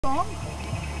Song?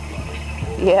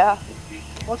 Yeah.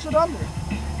 What's it under?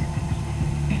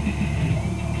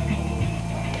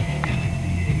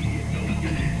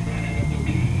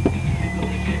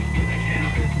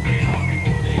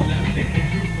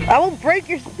 I will break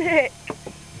your stick.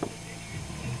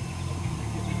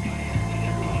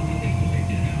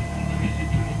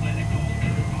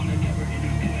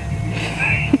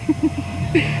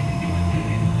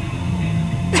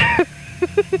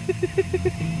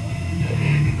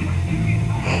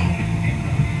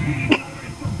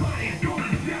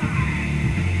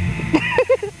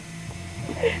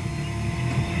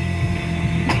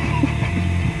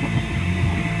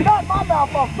 Not my mouth,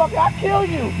 motherfucker! I'll kill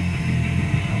you!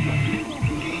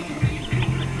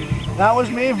 That was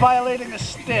me violating a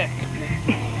stick.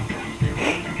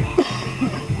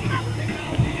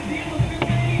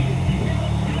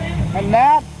 And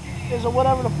that is a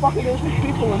whatever the fuck it is with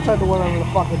people inside the whatever the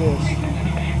fuck it is.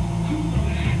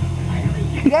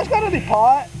 You guys got any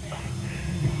pot?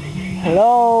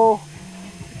 Hello?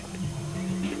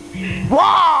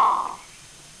 Wow!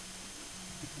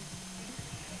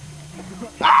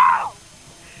 Ow!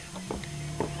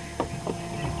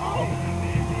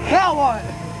 Now what?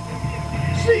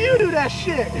 See you do that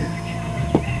shit.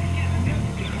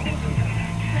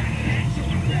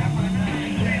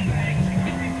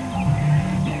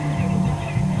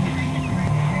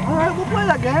 Alright, we'll play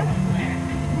that game.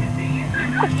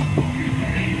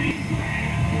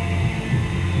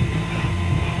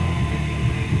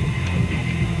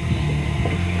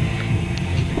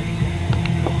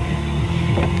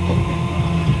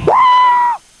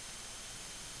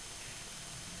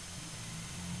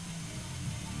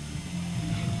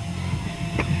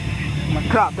 My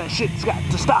crap, that shit's got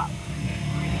to stop.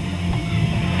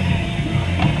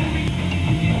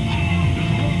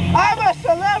 I'm a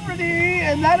celebrity,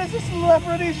 and that is a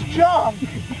celebrity's junk.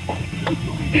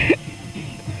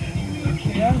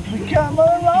 Can't become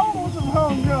a rose of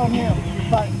homegrown hemp.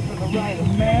 You're fighting for the right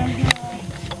of man.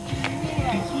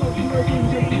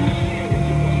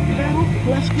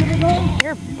 Let's get it on.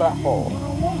 Your butthole.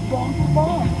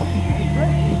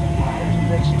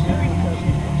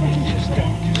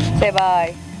 Say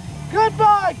bye.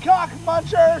 Goodbye, cock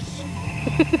munchers.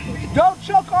 Don't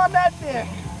choke on that dick.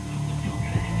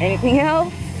 Anything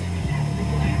else?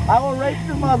 I will rape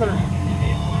your mother.